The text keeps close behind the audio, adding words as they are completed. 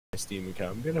Steam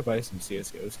account. I'm gonna buy some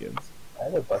CS:GO skins. I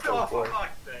have a bucket Oh, of for wood.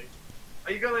 fuck's sake.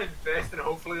 Are you gonna invest and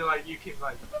hopefully like you can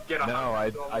like get a No,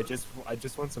 $100? I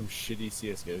just want some shitty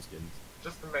CS:GO skins.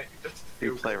 just to make just to Do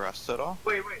you feel play good. Rust at all?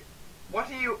 Wait,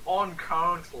 what are you on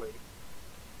currently?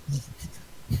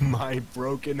 My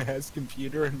broken ass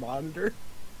computer and monitor.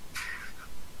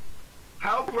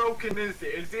 How broken is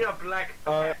it? Is it a black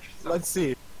patch? Let's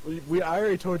see. I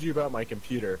already told you about my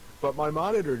computer, but my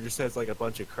monitor just has like a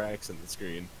bunch of cracks in the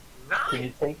screen. Can you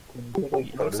Nice. take like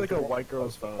It looks like a photos of white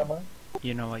girl's it phone. somewhere?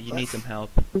 You know what? You need some help.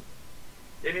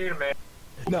 You need a man.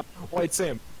 No, wait,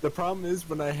 Sam. The problem is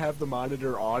when I have the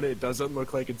monitor on, it doesn't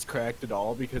look like it's cracked at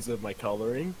all because of my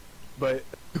coloring. But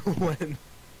when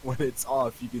it's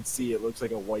off, you can see it looks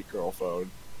like a white girl phone.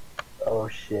 Oh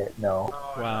shit, no.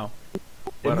 Oh, Wow.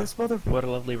 And What this mother, What a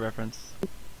lovely reference.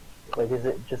 Like, is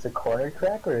it just a corner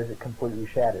crack or is it completely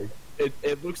shattered?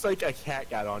 it looks like a cat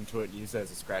got onto it and used it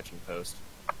as a scratching post.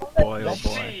 Boy, oh That's-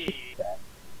 boy. Gee.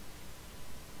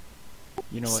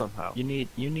 You know what? Somehow. You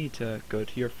need to go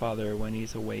to your father when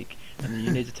he's awake, and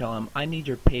you need to tell him, I need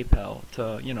your PayPal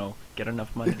to, you know, get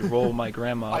enough money to roll my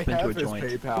grandma I up into have a his joint.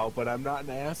 PayPal, but I'm not an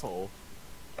asshole.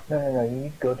 No, you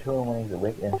need to go to him when he's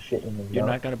awake and shit in his You're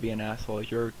mouth. not gonna be an asshole.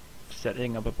 You're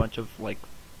setting up a bunch of like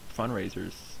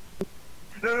fundraisers.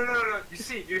 No.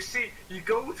 You see, you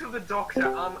go to the doctor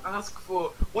and ask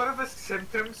for what are the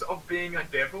symptoms of being a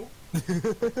devil?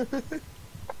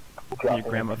 Drop Your in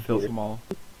grandma his fills computer. them all.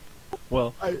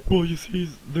 Well, Well, you see,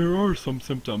 there are some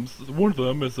symptoms. One of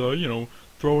them is, you know,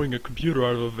 throwing a computer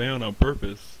out of a van on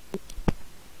purpose.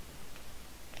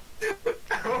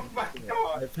 Oh my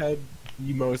god. I've had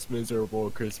the most miserable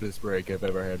Christmas break I've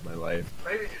ever had in my life.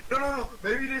 Maybe no.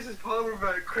 Maybe this is part of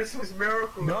a Christmas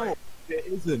miracle. No, it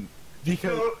isn't.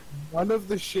 Because No. none of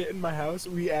the shit in my house,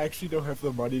 we actually don't have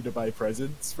the money to buy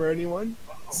presents for anyone.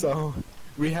 So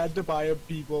we had to buy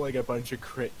people like a bunch of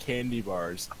candy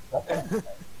bars.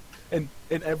 And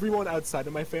everyone outside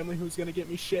of my family who's gonna get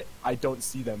me shit, I don't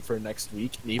see them for next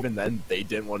week. And even then, they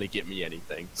didn't want to get me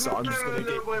anything. So I'm just gonna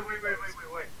get. Wait.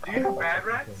 Do you have bad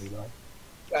rats?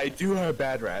 I do have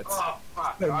bad rats. Oh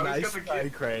fuck! A I nice was gonna try,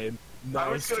 give. Crane. I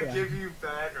was Nice gonna try. give you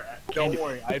bad rats. Don't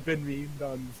worry, I've been memed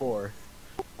on before.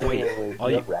 wait. Do all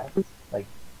you you have rats? Like,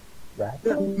 rats?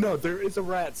 No, there is a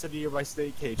rat sitting in my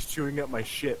snake cage chewing up my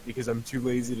shit because I'm too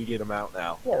lazy to get him out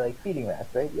now. Yeah, like feeding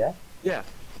rats, right? Yeah? Yeah.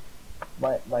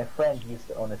 My friend used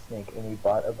to own a snake and he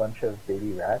bought a bunch of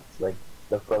baby rats, like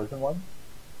the frozen ones.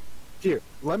 Here,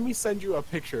 let me send you a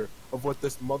picture of what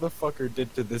this motherfucker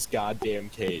did to this goddamn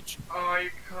cage. Oh, you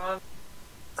can't.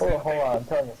 Oh, hold on, I'm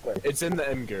telling you a story. It's in the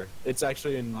Imgur. It's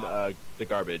actually in the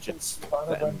garbage. It's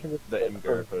Bought a bunch of the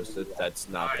Imgur posted. That's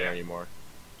not Oh, there yeah. anymore.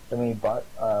 Then we bought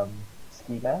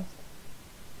ski mask.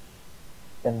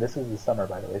 And this was the summer,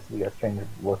 by the way, so we got strange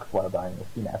look while buying the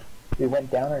ski mask. We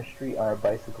went down our street on our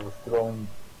bicycles throwing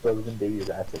frozen baby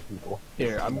rats at people.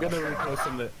 Here, I'm gonna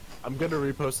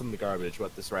repost in the garbage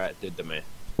what this rat did to me.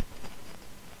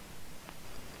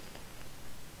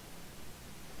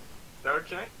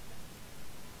 Okay.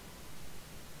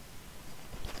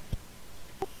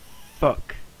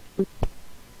 fuck.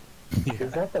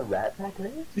 Is that the rat back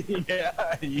there?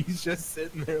 Yeah, he's just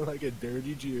sitting there like a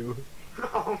dirty Jew.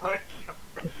 Oh my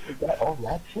god. Is that all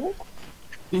rat shit?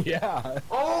 Yeah,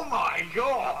 Oh my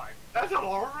god. That's a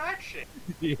lot of rat shit.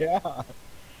 yeah.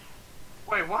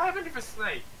 Wait, what happened to the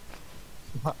snake?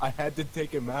 I had to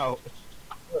take him out.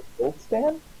 Gold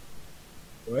stand?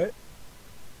 What?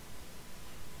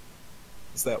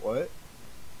 Is that what?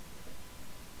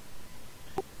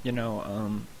 You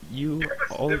know, you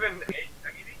all 780?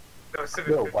 No, Yo,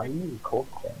 750. why do you use Colt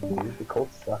stand, dude? The Colt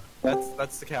suck.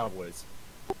 That's the Cowboys.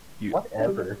 you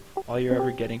Whatever. all you're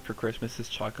ever getting for Christmas is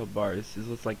chocolate bars. Is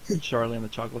this like Charlie and the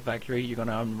Chocolate Factory? You're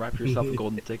gonna unwrap yourself a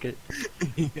golden ticket?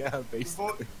 Yeah,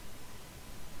 basically.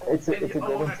 It's a And you own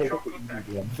golden a ticket chocolate that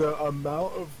you do. The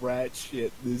amount of rat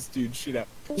shit this dude shit out.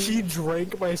 He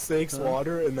drank my snake's Huh?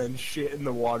 water and then shit in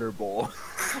the water bowl.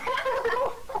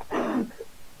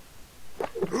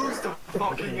 Who's the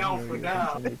fucking alpha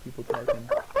now? People talking.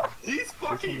 He's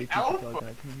fucking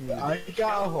alpha. I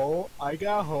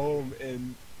got home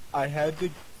and I had to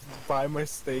buy my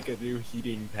snake a new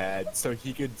heating pad so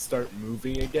he could start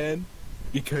moving again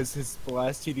because his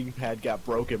last heating pad got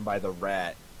broken by the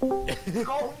rat.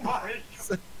 Oh my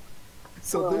god.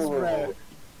 So this Whoa. rat,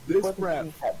 Before the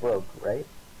heating pad broke, right?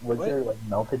 Was What? there like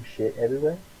melted shit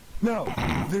everywhere? no,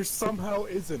 there somehow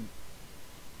isn't.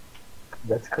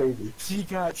 That's crazy. He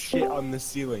got shit on the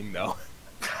ceiling though.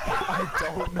 I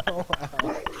don't know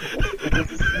how.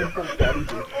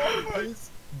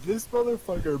 This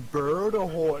motherfucker burrowed a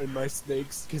hole in my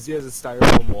snake's, because he has a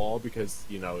styrofoam wall, because,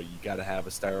 you know, you gotta have a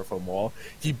styrofoam wall.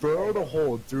 He burrowed a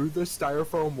hole through the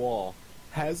styrofoam wall,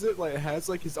 has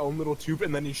his own little tube,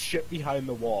 and then he shit behind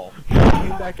the wall. Came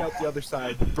back out the other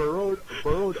side, burrowed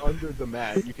under the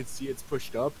mat, you can see it's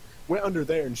pushed up, went under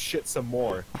there and shit some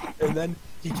more. And then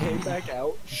he came back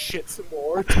out, shit some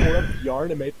more, tore up the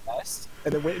yarn and made a mess,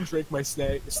 and then went and drank my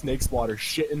snake's water,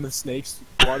 shit in the snake's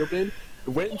water bin,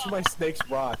 went into my snake's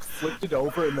rock, flipped it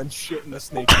over, and then shit in the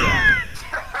snake's rock.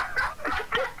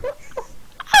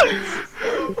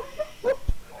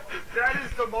 That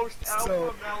is the most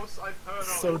alpha mouse I've heard of.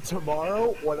 So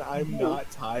tomorrow, when I'm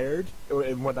not tired,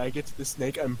 and when I get to the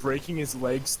snake, I'm breaking his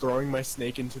legs, throwing my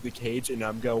snake into the cage, and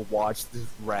I'm gonna watch this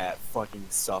rat fucking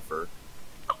suffer.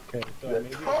 Okay, so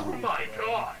maybe Oh my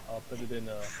god! I'll put it in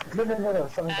No,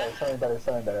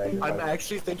 something better. I'm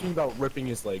actually thinking about ripping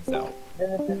his legs out.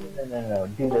 No,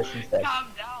 do this instead. Calm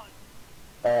down.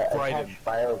 Attach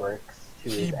fireworks to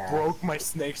He his ass. broke my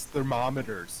snake's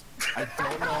thermometers. I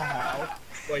don't know how,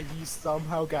 but he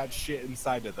somehow got shit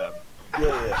inside of them. Yeah.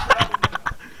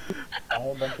 I have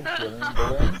a bunch of swimming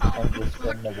balloons and just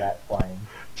send the rat flying.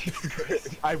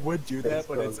 I would do that,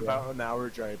 but it's program. about an hour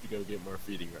drive to go get more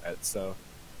feeding rats, so...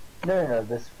 No,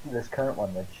 this current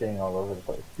one that's shitting all over the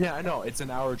place. Yeah, I know, it's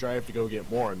an hour drive to go get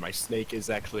more, and my snake is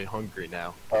actually hungry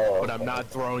now. Oh, But I'm okay. not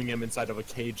throwing him inside of a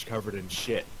cage covered in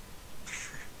shit.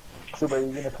 So where are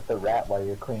you gonna put the rat while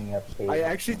you're cleaning up the cage? I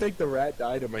actually think the rat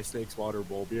died in my snake's water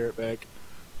bowl. Be right back.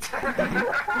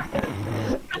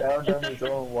 Drowned on his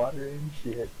own water and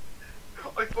shit.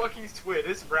 I fucking swear,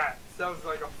 this rat sounds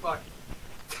like a fucking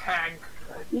tank.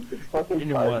 He just fucking You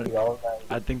know what? party all night.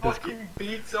 I think this. Fucking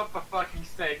beats up a fucking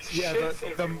snake. Yeah, Shits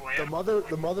the everywhere.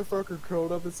 motherfucker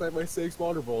curled up inside my snake's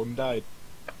water bowl and died.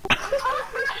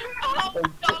 Oh,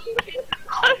 dumb kid.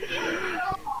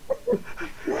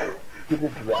 Did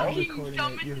it drown? Fucking Recording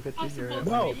dumb it, you as get to hear it.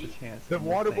 possible. No, when you get the chance The and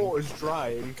water everything. bowl is dry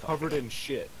and covered in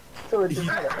shit. So it just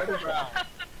had a head around.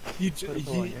 Put it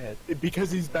below your head.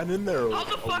 Because he's been in there How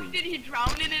the a fuck week. did he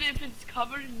drown in it if it's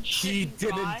covered in shit? He and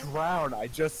didn't dry? drown. I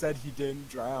just said he didn't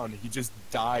drown. He just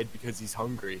died because he's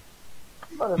hungry.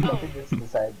 Motherfucker just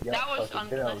decided, yeah, That was fuck it,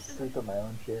 then I'll unpleasant. sleep in my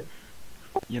own shit.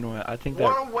 You know what? I think that.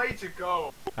 What a way to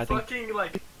go! I think. Fucking,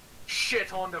 like,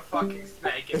 shit on the fucking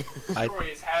snake and destroy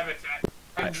his habitat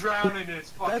and drown in his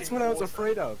fucking That's what I was water.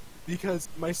 afraid of. Because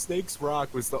my snake's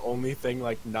rock was the only thing,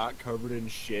 like, not covered in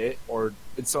shit,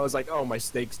 and so I was like, oh, my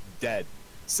snake's dead.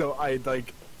 So I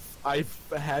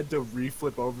had to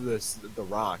reflip over the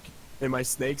rock, and my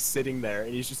snake's sitting there,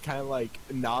 and he's just kind of, like,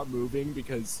 not moving,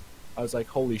 because I was like,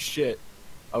 holy shit,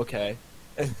 okay.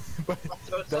 But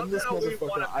So then this somehow we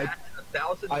won motherfucker, a match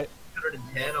at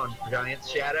 1,110 on Giant's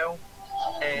Shadow,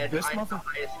 and This I'm the mother-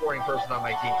 highest scoring person on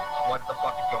my team. What the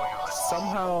fuck is going on?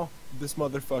 somehow this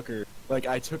motherfucker, like,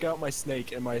 I took out my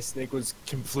snake, and my snake was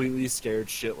completely scared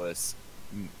shitless.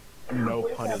 No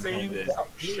pun intended.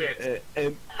 Shit.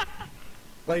 And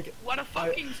like, What a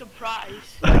fucking surprise.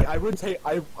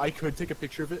 I could take a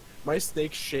picture of it. My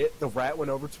snake shit, the rat went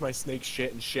over to my snake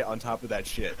shit and shit on top of that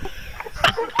shit.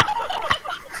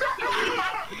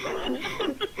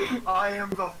 I am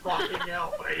the fucking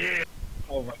alpha here.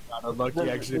 Oh my god, Unlucky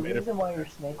actually The made it. reason why your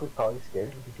snake was probably scared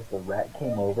is because the rat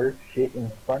came over, shit in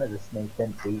front of the snake,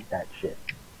 then ate that shit.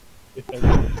 if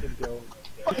everyone can go.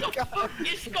 What the fuck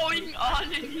is going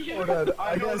on in here? Hold on,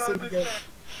 I don't gotta send you understand. guys.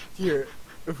 Here,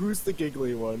 who's the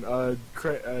giggly one?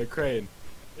 Crane.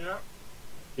 Yeah.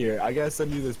 Here, I gotta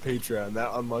send you this Patreon that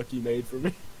Unlucky made for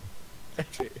me.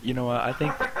 You know what?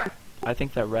 I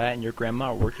think that rat and your grandma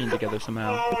are working together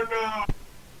somehow. Oh no.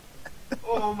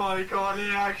 Oh my god,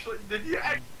 did you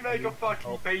actually make a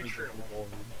fucking Patreon?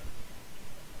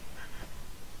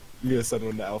 You gotta send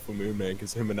one to Alpha Moon Man,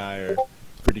 because him and I are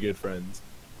pretty good friends.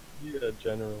 Yeah,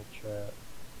 general chat.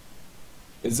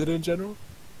 Is it in general?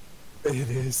 It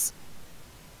is.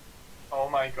 Oh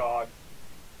my god.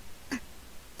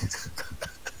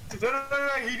 No,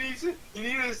 he needs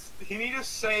to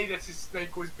say that his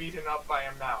snake was beaten up by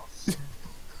a mouse.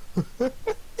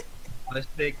 My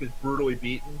snake was brutally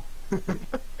beaten.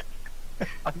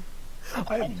 I'm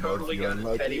Totally got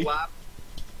a teddy whap.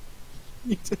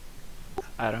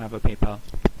 I don't have a PayPal.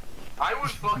 I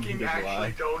would fucking Big actually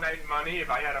lie. donate money if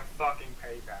I had a fucking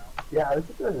PayPal. Yeah, I was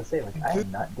just about to say, like, I am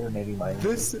not donating money.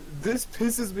 This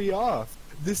pisses me off.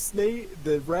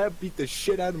 The rat beat the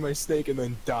shit out of my snake and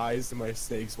then dies in my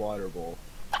snake's water bowl.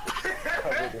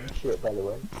 Covered in shit, by the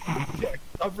way.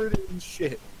 Covered in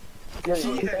shit.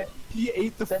 Yeah, He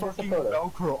ate the Send us a fucking photo.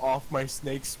 Velcro off my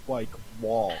snake's like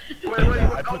wall. Wait,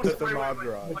 I put the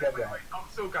thermometer on.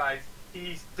 Also, guys,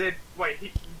 the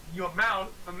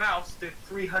mouse did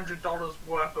 $300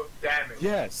 worth of damage.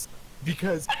 Yes,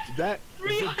 because that.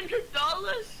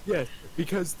 $300? Yes,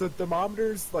 because the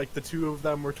thermometers, like the two of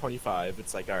them were 25.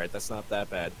 It's like, all right, that's not that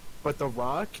bad. But the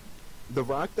rock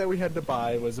that we had to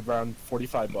buy was around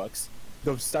 45 bucks.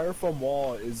 The styrofoam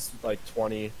wall is like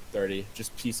 20, 30,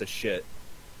 just piece of shit.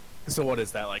 So what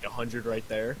is that, like 100 right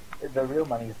there? The real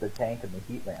money is the tank and the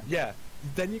heat lamp. Yeah.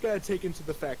 Then you gotta take into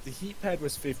the fact the heat pad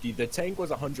was 50, the tank was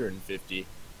 150.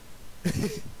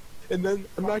 And then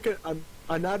I'm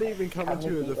not even How coming many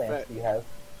to heat the lamps fact do you have?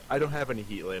 I don't have any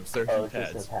heat lamps. They're Oh, heat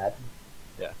it's just pads.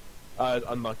 a pad? Yeah.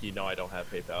 Unlucky. No, I don't have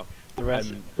PayPal. The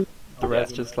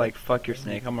rat's just like, fuck your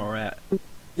snake, I'm a rat.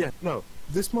 Yeah. No.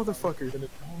 This motherfucker.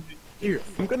 Here,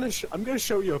 I'm gonna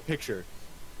show you a picture.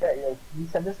 Yeah, can you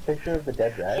send us a picture of the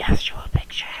dead rat? Yes, show a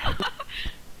picture.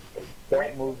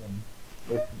 Don't move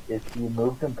him. If you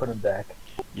moved him, put him back.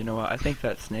 You know what, I think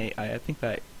that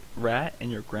rat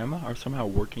and your grandma are somehow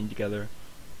working together.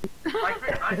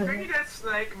 I think that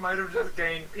snake might have just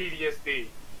gained PTSD.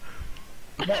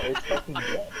 No, it's fucking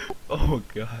dead. Oh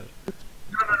god.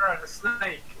 No, the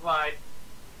snake, like...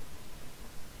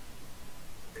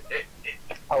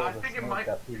 Oh, I the think it snake might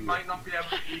got PTSD. not be able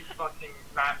to eat fucking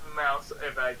that mouse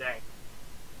ever again.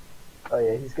 Oh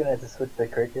yeah, he's gonna have to switch the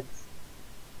crickets.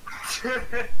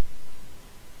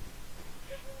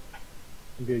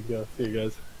 Good go. See you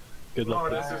guys. Good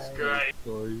luck. Oh, this is great.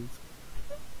 Stories.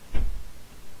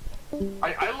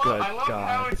 I Good love God.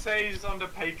 how it says on the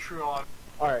Patreon.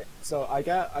 Alright, so I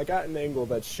got an angle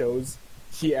that shows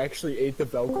he actually ate the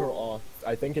Velcro off.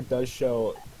 I think it does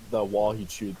show the wall he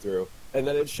chewed through. And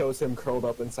then it shows him curled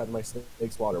up inside my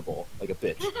snake's water bowl, like a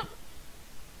bitch.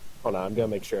 Hold on, I'm gonna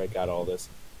make sure I got all this.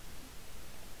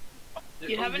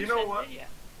 You haven't You know sent what? it yet.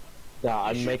 Yeah,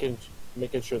 I'm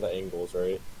making sure the angle's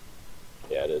right.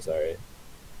 Yeah, it is alright.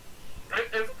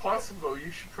 If possible,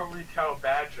 you should probably tell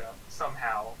Badger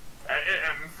somehow.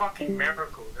 And fucking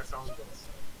miracle, that sounds good.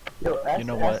 Yo, ask, You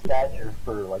know ask what? Badger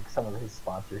for like some of his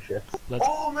sponsorships.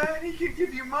 Oh man, he can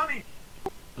give you money!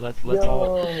 Let's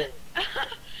all Yo,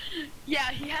 Yeah,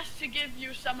 he has to give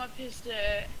you some of his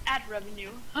ad revenue.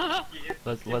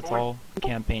 let's all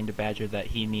campaign to Badger that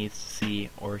he needs to see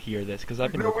or hear this, because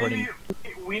I've been recording.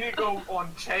 We need to go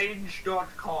on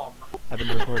change.com. I've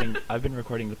been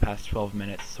recording the past 12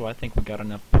 minutes, so I think we got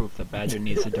enough proof that Badger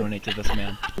needs to donate to this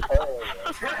man.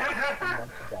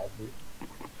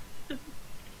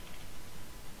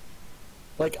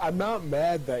 Like, I'm not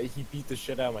mad that he beat the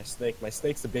shit out of my snake. My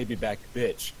snake's a baby back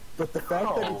bitch. But the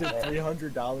fact that he did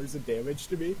 $300 of damage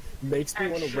to me makes me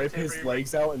And want to shit rip his everywhere.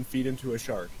 legs out and feed him to a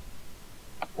shark.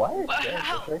 What?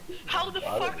 How the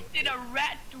fuck did a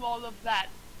rat do all of that?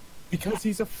 Because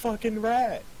he's a fucking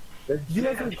rat. You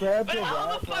ever grabbed But a how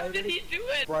rat? the fuck did he do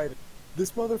it? Right.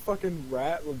 This motherfucking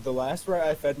rat, the last rat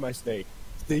I fed my snake,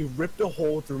 they ripped a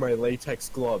hole through my latex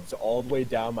gloves all the way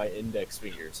down my index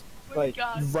fingers. Oh my Like,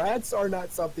 God. rats are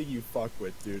not something you fuck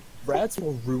with, dude. Rats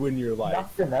will ruin your life.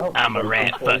 Knocked him out. I'm a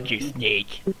rat, fuck your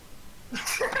snake.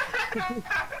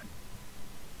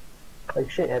 Like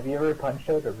shit, have you ever punched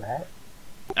out a rat?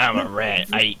 I'm a rat,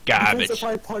 I eat Because garbage. if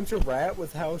I punch a rat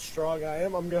with how strong I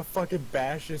am, I'm gonna fucking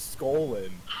bash his skull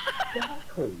in.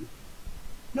 Exactly.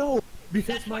 No,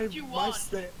 because That's what you want.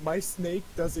 my snake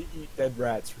doesn't eat dead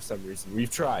rats for some reason.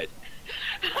 We've tried.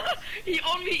 He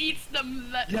only eats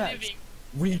them Yes. living.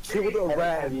 We killed a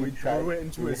rat have and you we tried threw it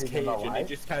into his eating cage him and he alive?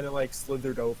 just kind of like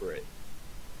slithered over it.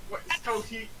 What, so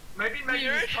maybe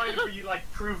Weird. he's trying to be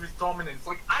like prove his dominance.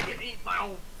 Like I can eat my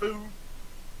own food.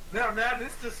 No, man,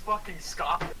 this is fucking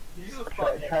Scott. He's a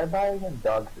fucking. Try buying him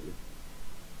dog food.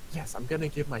 Yes, I'm gonna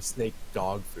give my snake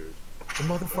dog food. The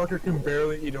motherfucker can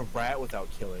barely eat a rat without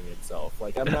killing itself.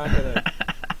 Like, I'm not gonna.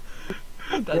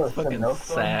 That's Yo, some fucking milk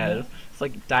for him, sad. man? It's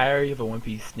like Diary of a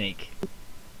Wimpy Snake.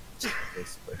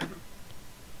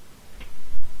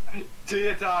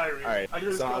 Dear diary. Alright, I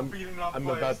just so got beaten up I'm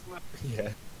by about- a snake. Yeah,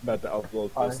 about to upload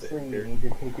this Honestly, thing you here. need to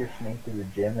take your snake to the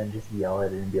gym and just yell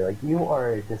at it and be like, "You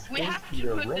are a We disgrace have to to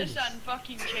your put race." this on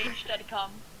fucking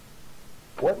change.com.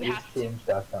 What we is have to.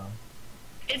 change.com?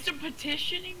 It's a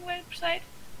petitioning website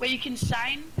where you can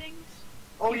sign things.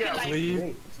 Oh You yeah, can, like, Please,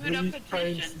 put a please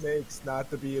train petition. snakes not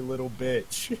to be a little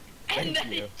bitch. And Thank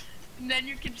then, you. and then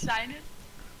you can sign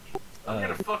it. I'm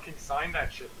gonna fucking sign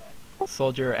that shit, man.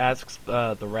 Soldier asks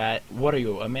the rat, "What are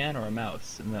you, a man or a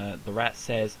mouse?" And the rat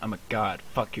says, "I'm a god.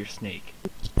 Fuck your snake."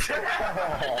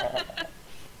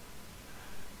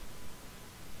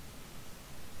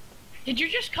 Did you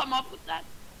just come up with that?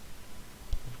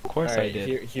 Of Of course I Alright,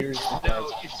 did. here's No,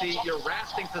 you see, you're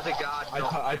rasting to the god.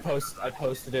 I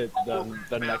posted it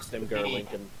the next Imgur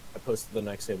link and I posted the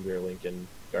next Imgur link in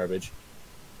garbage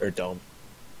or dome.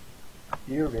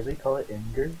 Do you really call it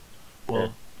Inger?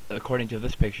 Well, according to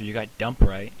this picture, you got dump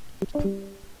right. Wait,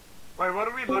 what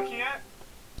are we looking at?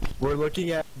 We're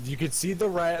looking at. You could see the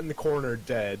rat in the corner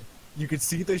dead. You could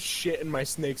see the shit in my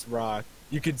snake's rock.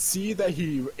 You could see that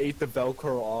he ate the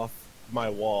Velcro off my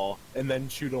wall and then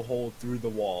shoot a hole through the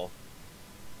wall.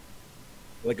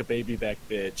 Like a baby back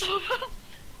bitch.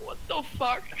 What the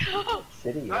fuck?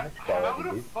 Shitty image How quality,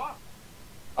 the dude. fuck?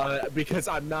 Because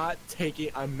I'm not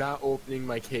opening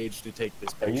my cage to take this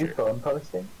Are you picture. phone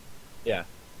posting? Yeah.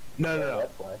 No.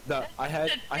 That's why. No, I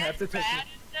have to take.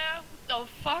 What the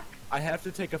fuck? I have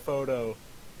to take a photo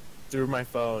through my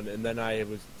phone, and then I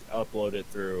would upload it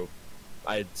through.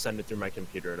 I'd send it through my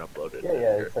computer and upload it. Yeah,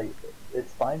 it's like,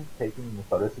 it's fine taking the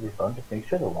photos with your phone, just make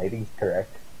sure the lighting's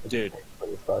correct. Dude.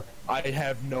 What the fuck? I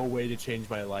have no way to change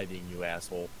my lighting, you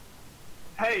asshole.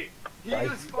 Hey, he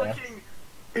Right, is fucking.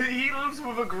 He lives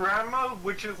with a grandma,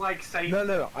 which is like safe.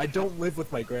 No. I don't live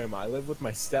with my grandma. I live with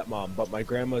my stepmom, but my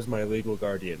grandma is my legal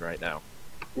guardian right now.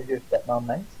 Is your stepmom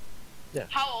nice?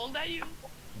 How old are you?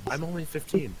 I'm only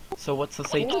 15. So what's the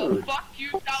What say? the fuck? You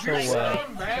sound So, like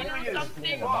uh, 19 or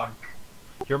something. Fuck.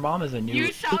 Your mom is a new.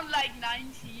 You sound like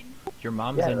 19. Your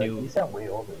mom's Yeah, a like, new. you sound way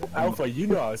older than me. Alpha, you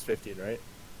know I was 15, right?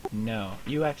 No,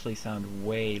 you actually sound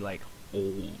way like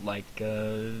old, like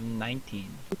 19.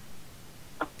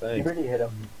 You Thanks. already hit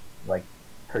him, like,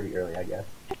 pretty early, I guess.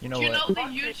 You know Do you what? know the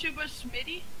YouTuber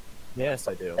Smitty? Yes,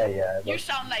 I do. Hey, yeah. You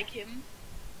sound like him.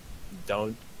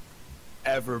 Don't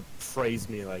ever praise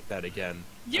me like that again.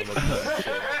 You I'm a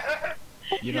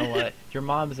shit. You know what? Your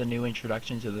mom is a new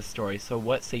introduction to the story. So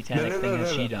what satanic thing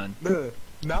has she done? No,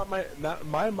 not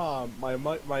my mom.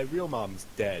 My real mom's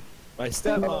dead. My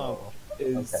stepmom Oh,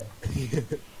 is.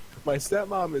 My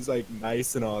stepmom is like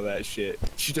nice and all that shit.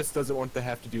 She just doesn't want to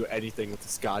have to do anything with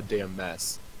this goddamn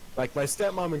mess. Like my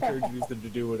stepmom encourages me to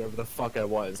do whatever the fuck I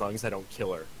want as long as I don't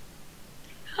kill her.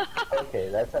 Okay,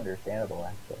 that's understandable,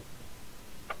 actually.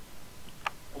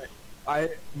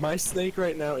 My snake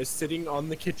right now is sitting on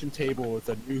the kitchen table with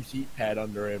a new heat pad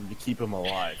under him to keep him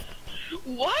alive.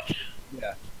 What?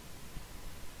 Yeah.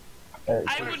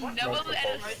 I So- would never let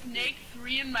a snake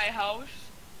free in my house.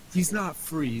 He's not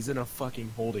free. He's in a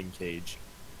fucking holding cage.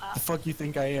 The fuck you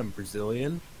think I am,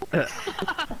 Brazilian? That's so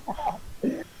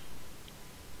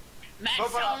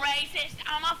racist.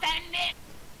 I'm offended.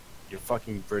 You're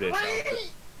fucking British.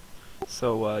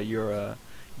 So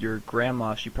your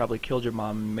grandma, she probably killed your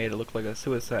mom and made it look like a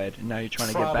suicide, and now you're trying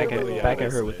to get Probably, back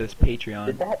at her with this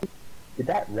Patreon. Did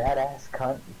that rat-ass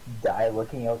cunt die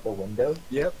looking out the window?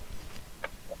 Yep.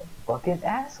 Fucking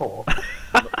asshole.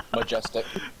 Majestic.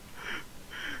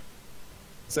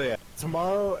 So yeah,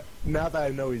 tomorrow, now that I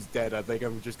know he's dead, I think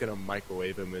I'm just gonna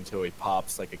microwave him until he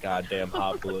pops like a goddamn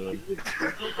hot balloon.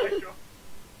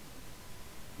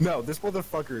 No, this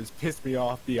motherfucker has pissed me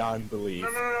off beyond belief.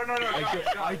 No,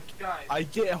 guys. I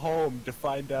get home to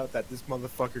find out that this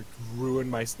motherfucker ruined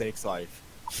my snake's life.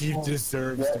 He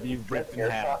deserves to be ripped in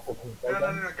half. No,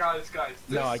 guys.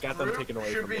 No, I This got them group taken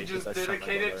away should from be me just because I shot my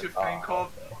dedicated to brother. think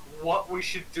of what we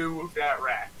should do with that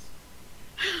rat.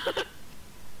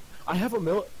 I have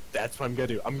a That's what I'm gonna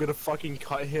do. I'm gonna fucking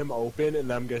cut him open and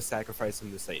then I'm gonna sacrifice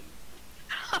him to Satan.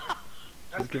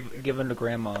 Just give him to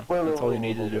grandma. That's all you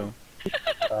need to do.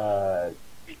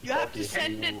 You have to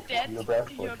send it dead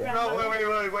to your grandma. No,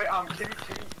 wait.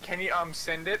 Can you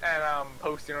send it and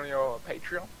post it on your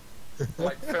Patreon?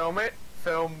 Like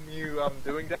film you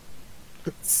doing that.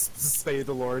 Say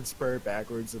the Lord's Prayer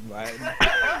backwards in Latin.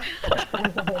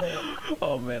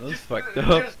 Oh man, that's fucked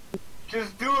up.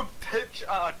 Just do a touch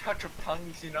of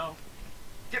tongues, you know.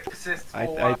 Get persistent. I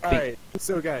think Alright,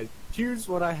 so guys, here's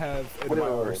what I have in my Put the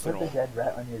arsenal. dead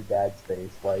rat on your dad's face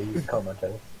while he's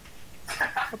comatose.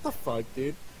 What the fuck,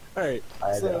 dude? Alright,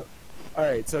 I know.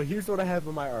 so here's what I have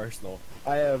in my arsenal.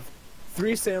 I have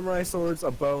 3 samurai swords,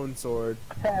 a bone sword.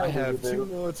 I have 2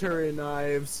 military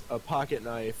knives, a pocket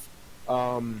knife.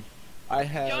 I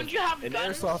have Don't you have an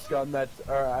guns? airsoft gun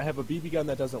I have a BB gun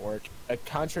that doesn't work.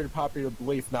 Contrary to popular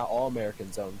belief, not all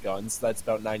Americans own guns. That's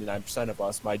about 99% of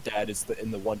us. My dad is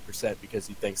in the 1% because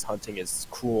he thinks hunting is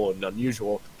cruel and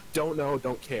unusual. Don't know,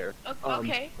 don't care.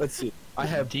 Okay. Let's see. I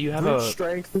have Do you have brute a-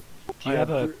 strength. Do you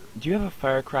have a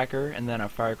firecracker and then a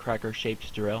firecracker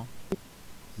shaped drill?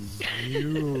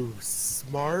 You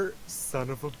smart son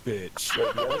of a bitch.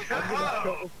 I'm gonna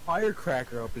throw a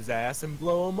firecracker up his ass and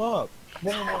blow him up.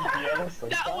 No, the other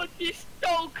side. That would be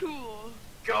so cool.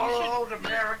 Go old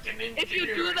American engineer. If you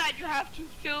do that, you have to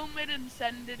film it and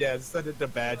send it. Yeah, send it to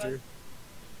Badger.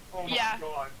 Oh my Yeah.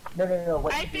 god. No.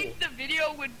 What I you do? think the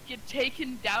video would get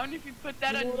taken down if you put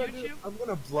that You know on what I'm gonna- YouTube. I'm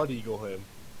gonna blood eagle him.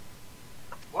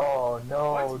 What? Oh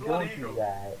no! What's Blood Don't Eagle? do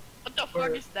that. What the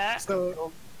fuck is that?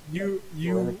 So you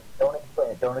Don't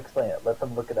explain it. Don't explain it. Let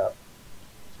them look it up.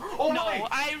 Oh No, wait!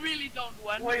 I really don't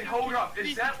want Wait, to. hold up.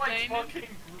 Please Is that like explain it. fucking...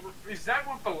 Is that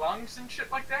what belongs and shit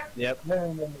like that? Yep.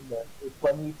 No. It's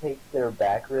when you take their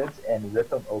back ribs and rip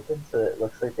them open so it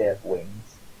looks like they have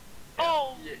wings.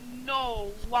 Oh Yeah.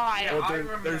 no, why? Yeah. Well, I there's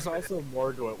remember also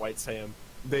more to it, White Sam.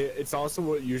 It's also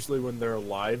what usually when they're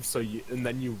alive. And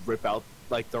then you rip out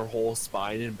like their whole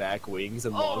spine and back wings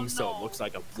and Oh, lungs, so no. it looks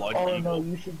like a blood Oh eagle. no!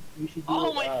 You should do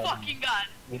Oh it, my fucking god.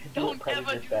 You should do Don't it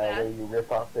Predator ever do style, that. where you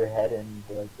rip off their head and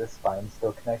like the spine's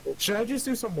still connected. Should I just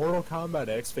do some Mortal Kombat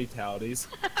X fatalities?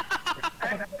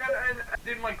 And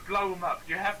then like blow them up.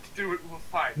 You have to do it with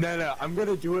fire. No, I'm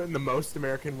gonna do it in the most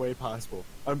American way possible.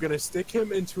 I'm gonna stick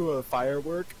him into a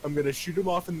firework. I'm gonna shoot him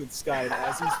off in the sky, and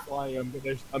as he's flying,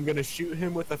 I'm gonna shoot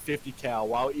him with a 50 cal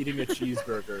while eating a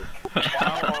cheeseburger,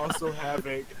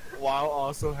 while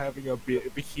also having a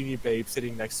bikini babe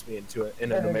sitting next to me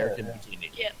in an No. American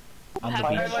bikini. On the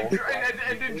Happy. beach. And like,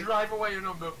 and then drive away in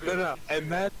a bit. No, and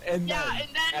Yeah, then and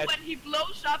then when he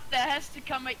blows up, there has to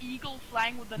come an eagle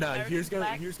flying with an no, American here's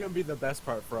flag. gonna be the best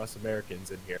part for us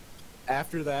Americans in here.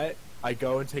 After that, I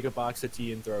go and take a box of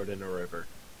tea and throw it in a river.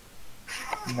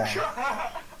 Nice.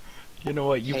 You know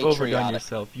what? You've Patriotic. overdone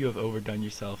yourself. You have overdone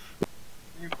yourself.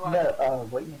 You No,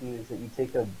 what you do is that you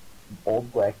take a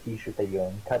old black T-shirt that you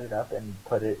own, cut it up, and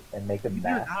put it and make a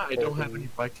mask. I don't have any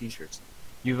black t-shirts.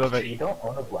 You've over, You don't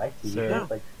own a black T-shirt. Sir.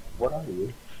 Like, what are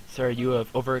you? sir. You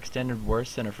have overextended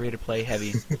worse and are free to play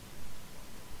heavy.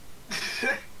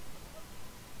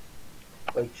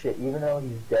 Like shit. Even though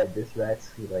he's dead, this rat's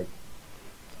like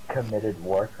committed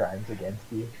war crimes against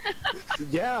you.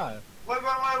 Yeah. Wait,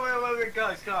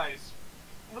 guys.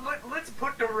 Let's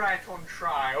put the rat on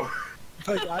trial.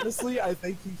 Like, honestly, I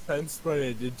think he sensed what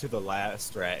I did to the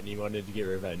last rat, and he wanted to get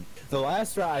revenge. The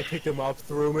last rat, I picked him up,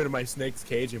 threw him into my snake's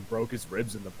cage, and broke his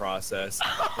ribs in the process.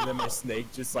 And then my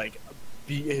snake just, like,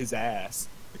 beat his ass.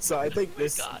 So I think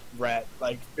this God. rat,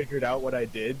 like, figured out what I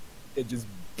did, and just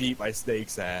beat my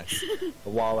snake's ass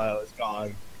while I was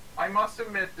gone. I must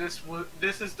admit, this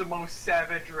is the most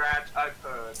savage rat I've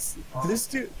heard.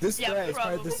 This Yeah, rat is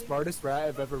probably probably. the smartest rat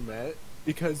I've ever met,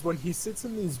 because when he sits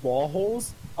in these wall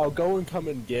holes, I'll go and come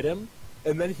and get him,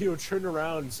 and then he'll turn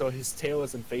around so his tail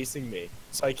isn't facing me,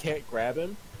 so I can't grab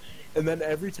him. And then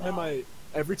every time I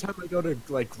go to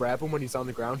like grab him when he's on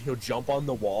the ground, he'll jump on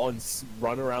the wall and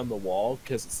run around the wall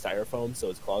because it's styrofoam, so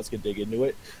his claws can dig into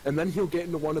it. And then he'll get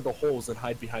into one of the holes and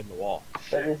hide behind the wall.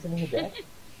 But isn't he dead?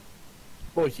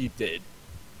 Well, he did.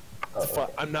 Oh, okay.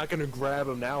 I'm not gonna grab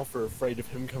him now for afraid of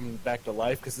him coming back to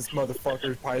life because this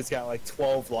motherfucker probably's got like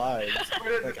 12 lives.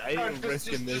 Like, I ain't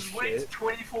risking this just wait shit.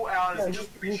 24 hours No,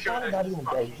 just to be he's sure probably that not he's even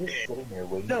dead. fucking He's just dead. sitting there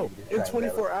waiting No, for you to in try and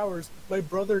 24 grab hours, my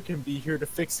brother can be here to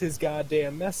fix his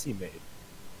goddamn mess he made.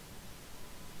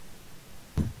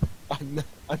 I'm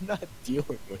not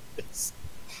dealing with this.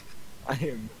 I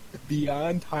am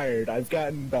beyond tired. I've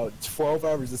gotten about 12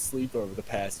 hours of sleep over the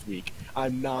past week.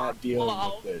 I'm not dealing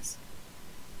Wow. with this.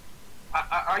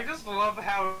 I just love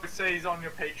how it says on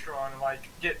your Patreon, like,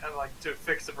 get to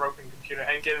fix a broken computer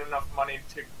and get enough money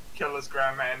to kill his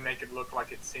grandma and make it look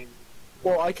like it seems.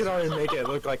 Well, I can already make it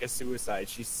look like a suicide.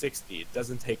 She's 60. It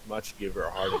doesn't take much to give her a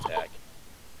heart attack.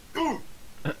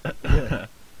 it.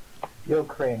 Yo,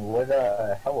 Crane,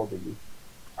 how old are you?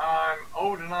 I'm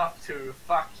old enough to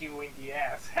fuck you in the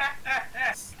ass.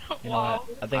 You know Wow.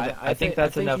 what? I think I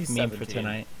that's think enough he's meme for 17.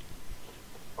 tonight.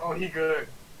 Oh, he good.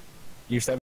 You're